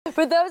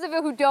For those of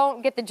you who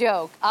don't get the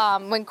joke,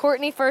 when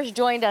Courtney first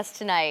joined us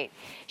tonight,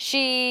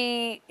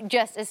 she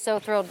just is so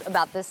thrilled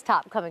about this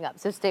top coming up,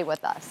 so stay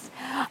with us.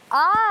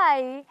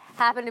 I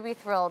happen to be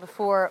thrilled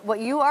for what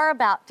you are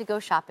about to go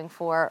shopping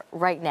for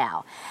right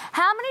now.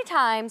 How many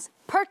times,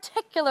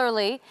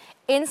 particularly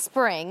in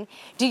spring,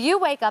 do you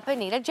wake up and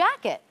need a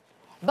jacket?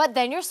 But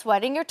then you're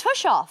sweating your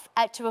tush off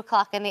at 2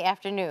 o'clock in the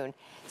afternoon.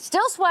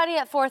 Still sweaty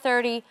at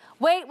 4:30.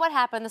 Wait, what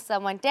happened? The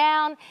sun went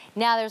down.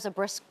 Now there's a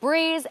brisk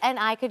breeze and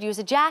I could use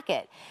a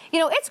jacket. You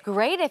know, it's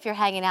great if you're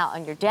hanging out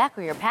on your deck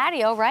or your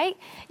patio, right?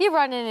 You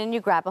run in and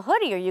you grab a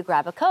hoodie or you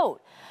grab a coat.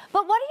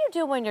 But what do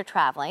you do when you're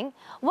traveling?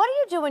 What do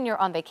you do when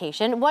you're on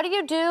vacation? What do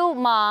you do,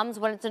 moms,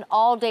 when it's an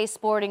all-day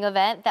sporting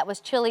event that was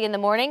chilly in the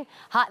morning,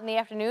 hot in the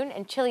afternoon,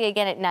 and chilly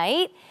again at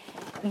night?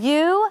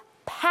 You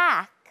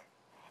pack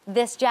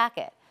this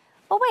jacket.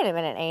 Well, wait a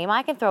minute, Aim.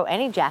 I can throw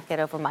any jacket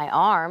over my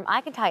arm. I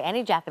can tie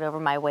any jacket over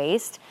my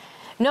waist.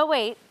 No,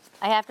 wait.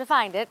 I have to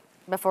find it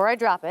before I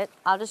drop it.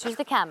 I'll just use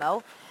the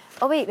camo.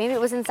 Oh, wait. Maybe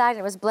it was inside and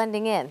it was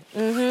blending in.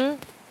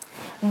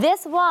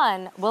 This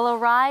one will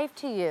arrive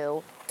to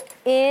you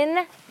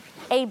in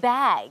a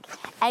bag.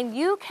 And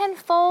you can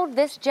fold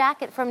this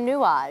jacket from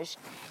Nuage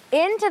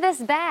into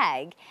this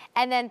bag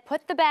and then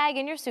put the bag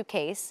in your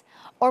suitcase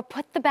or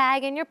put the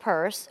bag in your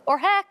purse or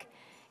heck,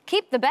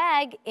 keep the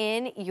bag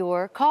in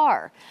your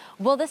car.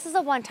 Well, this is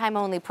a one-time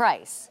only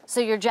price.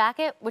 So your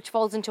jacket, which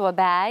folds into a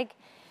bag,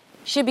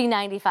 should be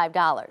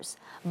 $95.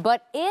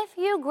 But if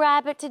you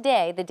grab it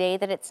today, the day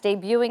that it's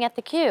debuting at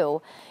the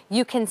Q,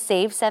 you can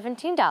save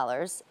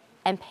 $17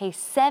 and pay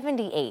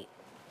 $78,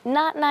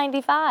 not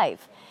 $95.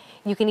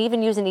 You can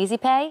even use an easy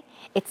pay.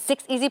 It's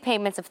 6 easy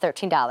payments of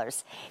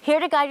 $13. Here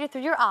to guide you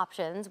through your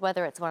options,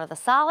 whether it's one of the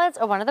solids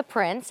or one of the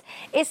prints,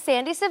 is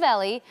Sandy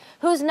Savelli,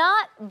 who's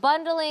not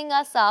bundling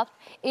us up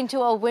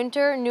into a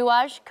winter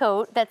Nuage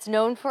coat that's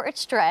known for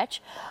its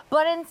stretch,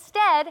 but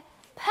instead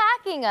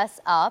packing us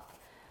up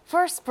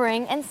for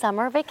spring and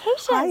summer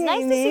vacations. Hi,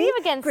 nice Amy. to see you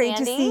again, Great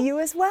Sandy. to see you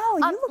as well.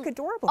 You look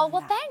adorable. Oh,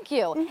 well, thank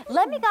you.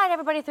 Let me guide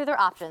everybody through their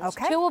options.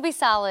 Okay. 2 will be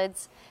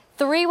solids.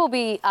 3 will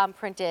be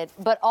printed,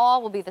 but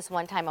all will be this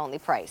one-time only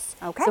price.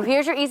 Okay. So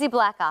here's your easy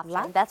black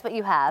option. That's what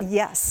you have.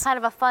 Yes. Kind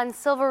of a fun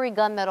silvery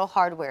gunmetal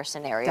hardware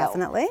scenario.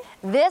 Definitely.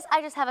 This,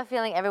 I just have a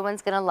feeling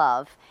everyone's going to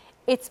love.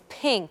 It's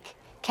pink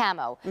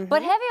camo,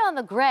 but heavy on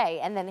the gray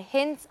and then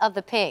hints of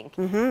the pink.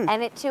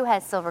 And it, too,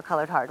 has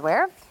silver-colored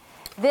hardware.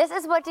 This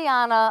is what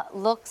Deanna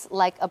looks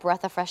like a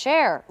breath of fresh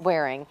air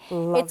wearing.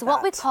 It's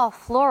what we call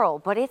floral,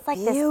 but it's like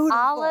this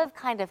olive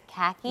kind of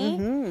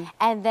khaki,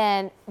 and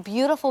then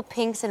beautiful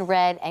pinks and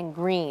red and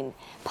green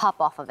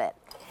pop off of it.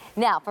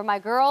 Now, for my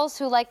girls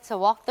who like to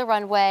walk the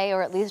runway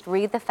or at least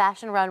read the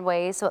fashion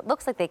runways, so it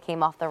looks like they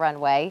came off the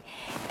runway,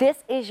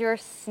 this is your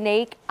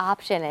snake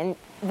option. And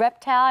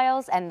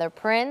reptiles and their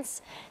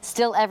prints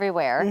still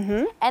everywhere.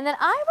 And then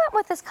I went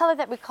with this color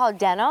that we call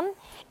denim.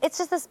 It's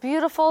just this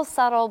beautiful,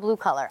 subtle blue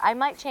color. I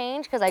might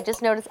change because I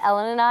just noticed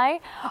Ellen and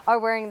I are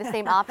wearing the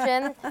same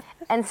option,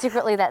 and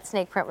secretly that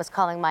snake print was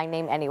calling my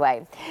name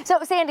anyway.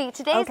 So, Sandy,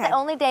 today's the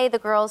only day the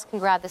girls can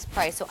grab this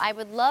price, so I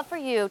would love for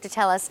you to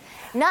tell us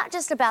not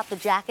just about the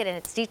jacket and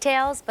its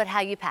details, but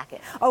how you pack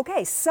it.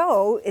 Okay,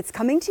 so it's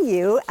coming to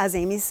you, as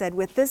Amy said,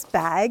 with this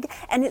bag,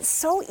 and it's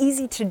so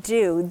easy to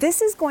do.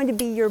 This is going to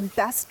be your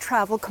best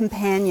travel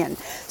companion.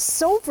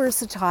 So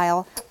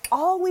versatile.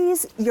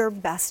 Always your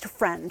best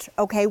friend,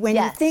 okay? When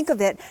you think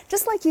of it,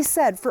 just like you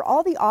said, for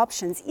all the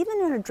options,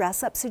 even in a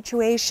dress-up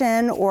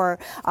situation or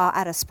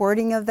at a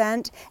sporting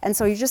event. And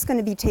so you're just going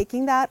to be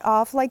taking that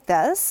off like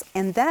this.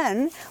 And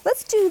then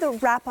let's do the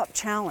wrap-up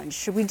challenge.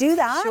 Should we do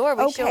that? Sure,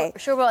 we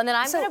sure will. And then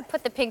I'm going to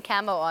put the pink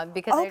camo on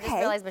because I just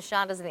realized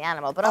Mashonda's in the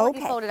animal. But I'll let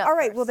you fold it up All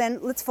right, first. Well then,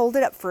 let's fold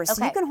it up first.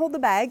 So you can hold the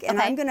bag, and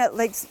I'm going to,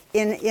 like,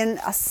 in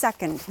a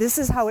second, this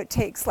is how it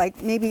takes, like,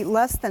 maybe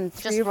less than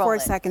 3 or 4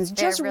 seconds.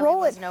 Just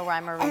roll it. No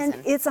rhyme or reason. And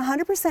it's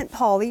 100%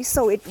 poly,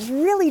 so it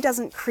really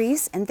doesn't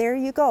crease, and there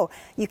you go.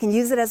 You can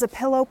use it as a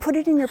pillow, put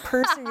it in your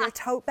purse or your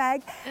tote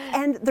bag.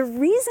 And the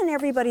reason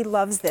everybody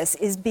loves this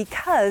is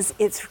because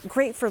it's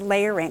great for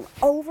layering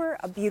over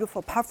a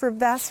beautiful puffer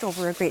vest,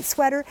 over a great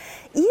sweater,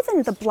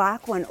 even the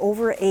black one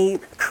over a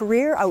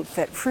career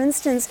outfit. For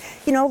instance,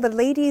 you know, the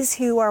ladies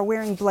who are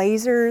wearing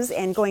blazers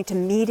and going to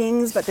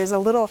meetings, but there's a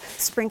little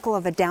sprinkle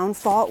of a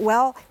downfall.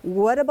 Well,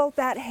 what about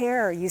that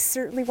hair? You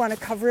certainly want to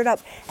cover it up.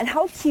 And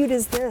how cute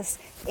is this?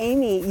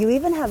 Amy, you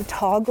even have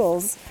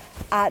toggles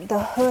at the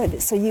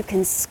hood, so you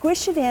can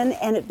squish it in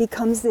and it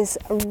becomes this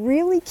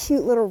really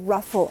cute little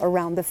ruffle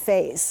around the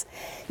face.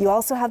 You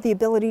also have the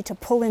ability to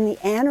pull in the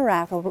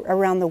anorak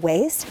around the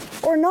waist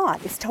or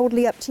not. It's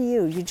totally up to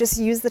you. You just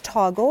use the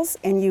toggles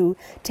and you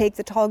take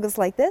the toggles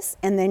like this,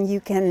 and then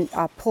you can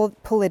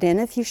pull it in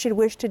if you should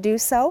wish to do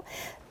so,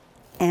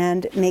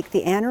 and make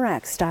the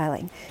anorak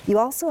styling. You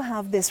also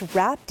have this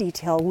wrap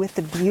detail with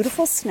the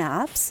beautiful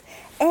snaps,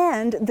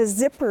 And the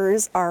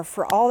zippers are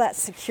for all that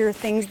secure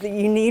things that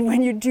you need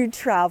when you do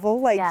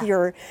travel, like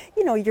your,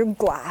 you know, your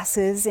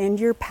glasses and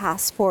your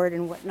passport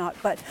and whatnot.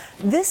 But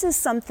this is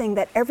something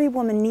that every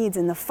woman needs,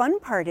 and the fun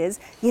part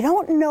is you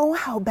don't know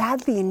how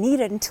badly you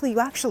need it until you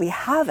actually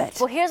have it.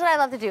 Well, here's what I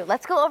love to do.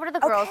 Let's go over to the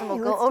girls and we'll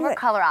go over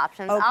color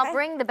options. I'll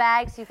bring the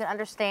bag so you can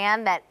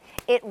understand that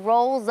it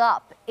rolls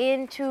up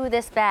into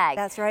this bag.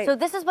 That's right. So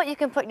this is what you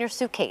can put in your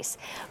suitcase.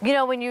 You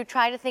know, when you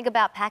try to think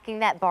about packing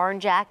that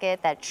barn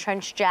jacket, that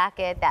trench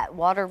jacket, that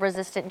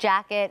water-resistant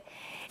jacket,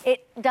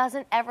 it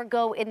doesn't ever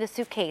go in the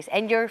suitcase,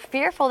 and you're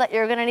fearful that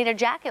you're going to need a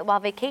jacket while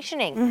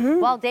vacationing,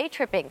 while day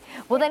tripping.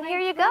 Well, then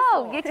here you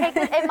go. You take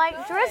it might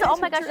drizzle. Oh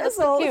my gosh, it's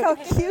so cute. Look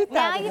how cute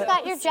now that you've is.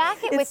 got your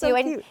jacket with you,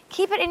 and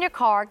keep it in your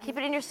car, keep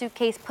it in your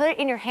suitcase, put it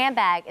in your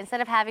handbag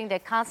instead of having to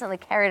constantly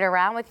carry it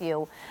around with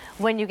you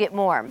when you get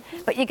warm.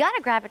 But you got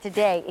to grab it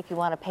today if you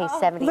want to pay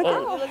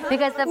 $78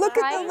 because the look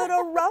price. at the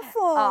little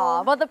ruffle.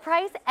 Oh, well, the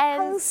price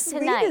ends How sweet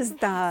tonight. is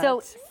that?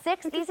 So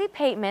 6 easy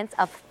payments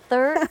of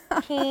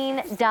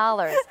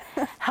 $13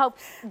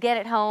 helps get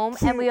it home,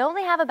 and we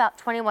only have about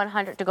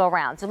 2,100 to go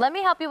around. So let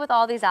me help you with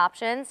all these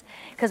options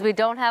because we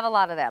don't have a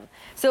lot of them.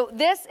 So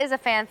this is a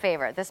fan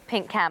favorite, this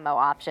pink camo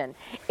option.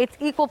 It's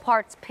equal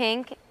parts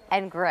pink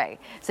and gray.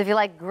 So if you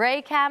like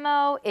gray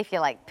camo, if you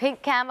like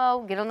pink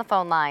camo, get on the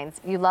phone lines.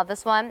 You love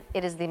this one,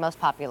 it is the most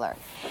popular.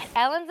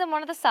 Ellen's in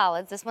one of the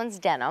solids, this one's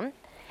denim.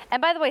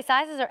 And by the way,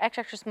 sizes are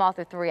extra, extra small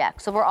through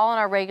 3X. So we're all in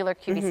our regular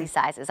QVC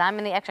sizes. I'm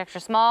in the extra, extra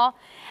small.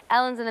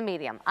 Ellen's in the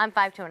medium. I'm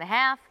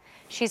 5'2½".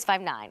 She's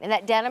 5'9". And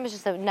that denim is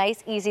just a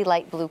nice, easy,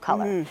 light blue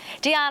color.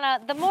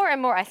 Deanna, the more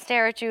and more I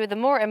stare at you, the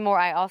more and more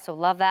I also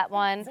love that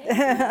one.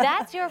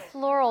 That's your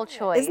floral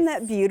choice. Isn't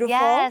that beautiful?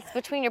 Yes,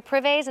 between your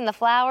privets and the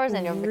flowers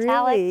and your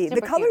metallic. Really?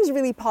 The colors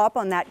really pop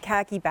on that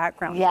khaki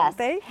background, don't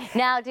they?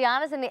 Now,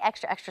 Deanna's in the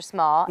extra, extra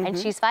small, and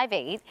she's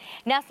 5'8".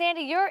 Now,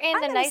 Sandy, you're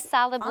in the nice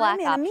solid black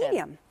option. I'm in a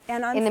medium.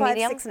 And I'm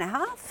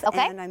 5'6½".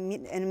 Okay. And I'm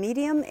in a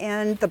medium,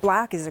 and the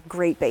black is a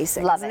great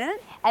basic, Love isn't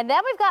it? And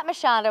then we've got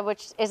Mashonda,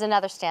 which is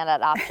another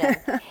standout option.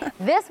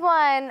 This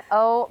one,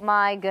 oh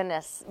my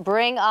goodness,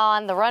 bring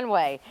on the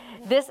runway.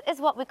 This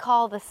is what we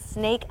call the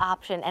snake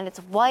option, and it's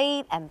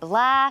white and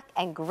black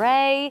and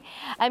gray.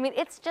 I mean,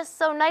 it's just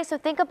so nice. So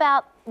think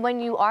about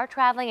when you are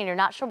traveling and you're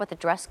not sure what the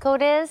dress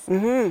code is.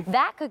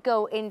 That could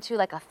go into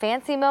like a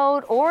fancy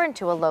mode or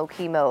into a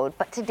low-key mode,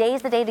 but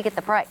today's the day to get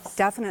the price.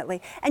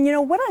 Definitely. And you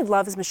know, what I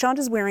love is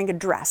Mashonda's wearing a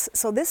dress.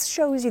 So this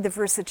shows you the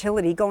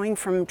versatility going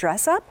from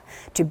dress up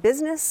to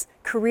business,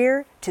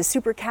 career, to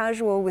super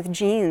casual with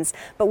jeans.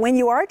 But when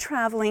you are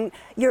traveling,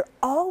 you're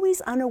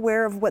always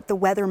unaware of what the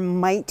weather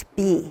might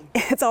be.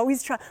 It's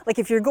always, like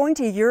if you're going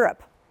to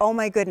Europe, oh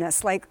my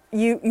goodness, like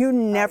you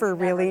never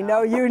really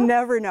know. You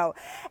never know.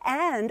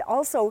 And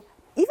also,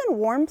 even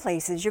warm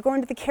places, you're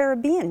going to the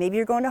Caribbean, maybe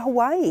you're going to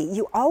Hawaii,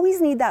 you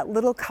always need that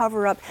little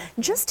cover up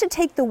just to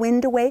take the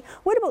wind away.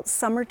 What about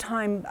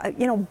summertime,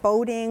 you know,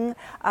 boating,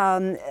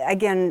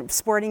 again,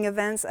 sporting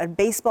events, a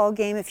baseball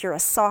game? If you're a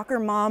soccer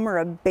mom or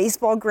a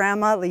baseball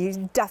grandma,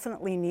 you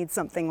definitely need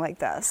something like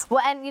this.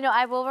 Well, and you know,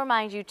 I will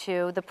remind you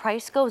too, the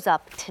price goes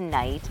up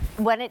tonight.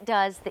 When it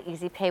does, the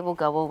easy pay will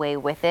go away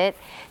with it.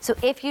 So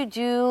if you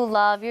do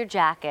love your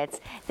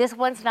jackets, this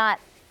one's not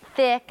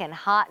thick and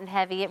hot and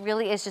heavy. It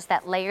really is just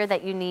that layer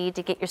that you need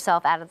to get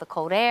yourself out of the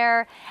cold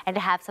air and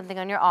to have something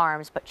on your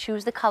arms, but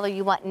choose the color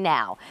you want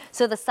now.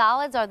 So the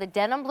solids are the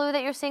denim blue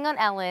that you're seeing on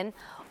Ellen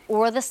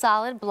or the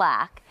solid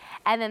black,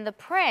 and then the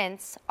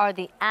prints are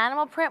the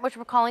animal print, which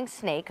we're calling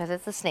snake because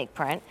it's the snake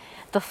print,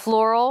 the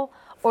floral,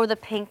 or the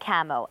pink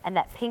camo. And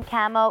that pink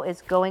camo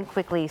is going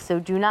quickly, so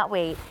do not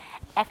wait.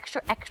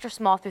 Extra, extra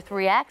small through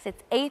 3X.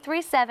 It's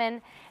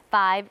A37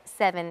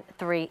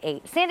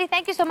 5738. Sandy,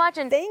 thank you so much.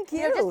 And thank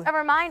you. Just a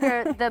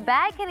reminder, the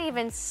bag can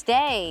even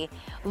stay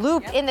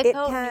looped in the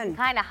coat. You can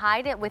kind of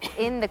hide it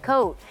within the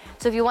coat.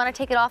 So if you want to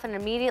take it off and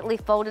immediately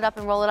fold it up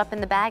and roll it up in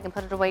the bag and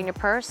put it away in your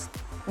purse,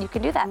 you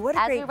can do that.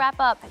 As we wrap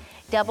up,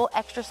 double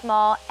extra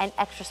small and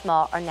extra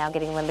small are now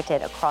getting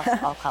limited across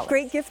all colors.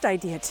 Great gift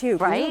idea too.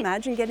 Right? Can you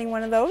imagine getting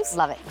one of those?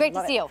 Love it. Great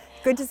to see you.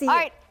 Good to see you. All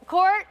right,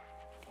 Court,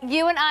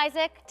 you and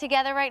Isaac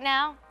together right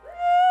now.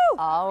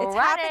 It's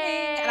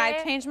happening, and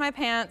I've changed my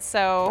pants,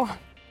 so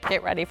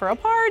get ready for a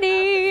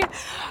party.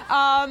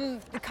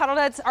 The cuddle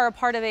duds are a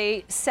part of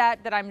a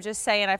set that I'm just saying I've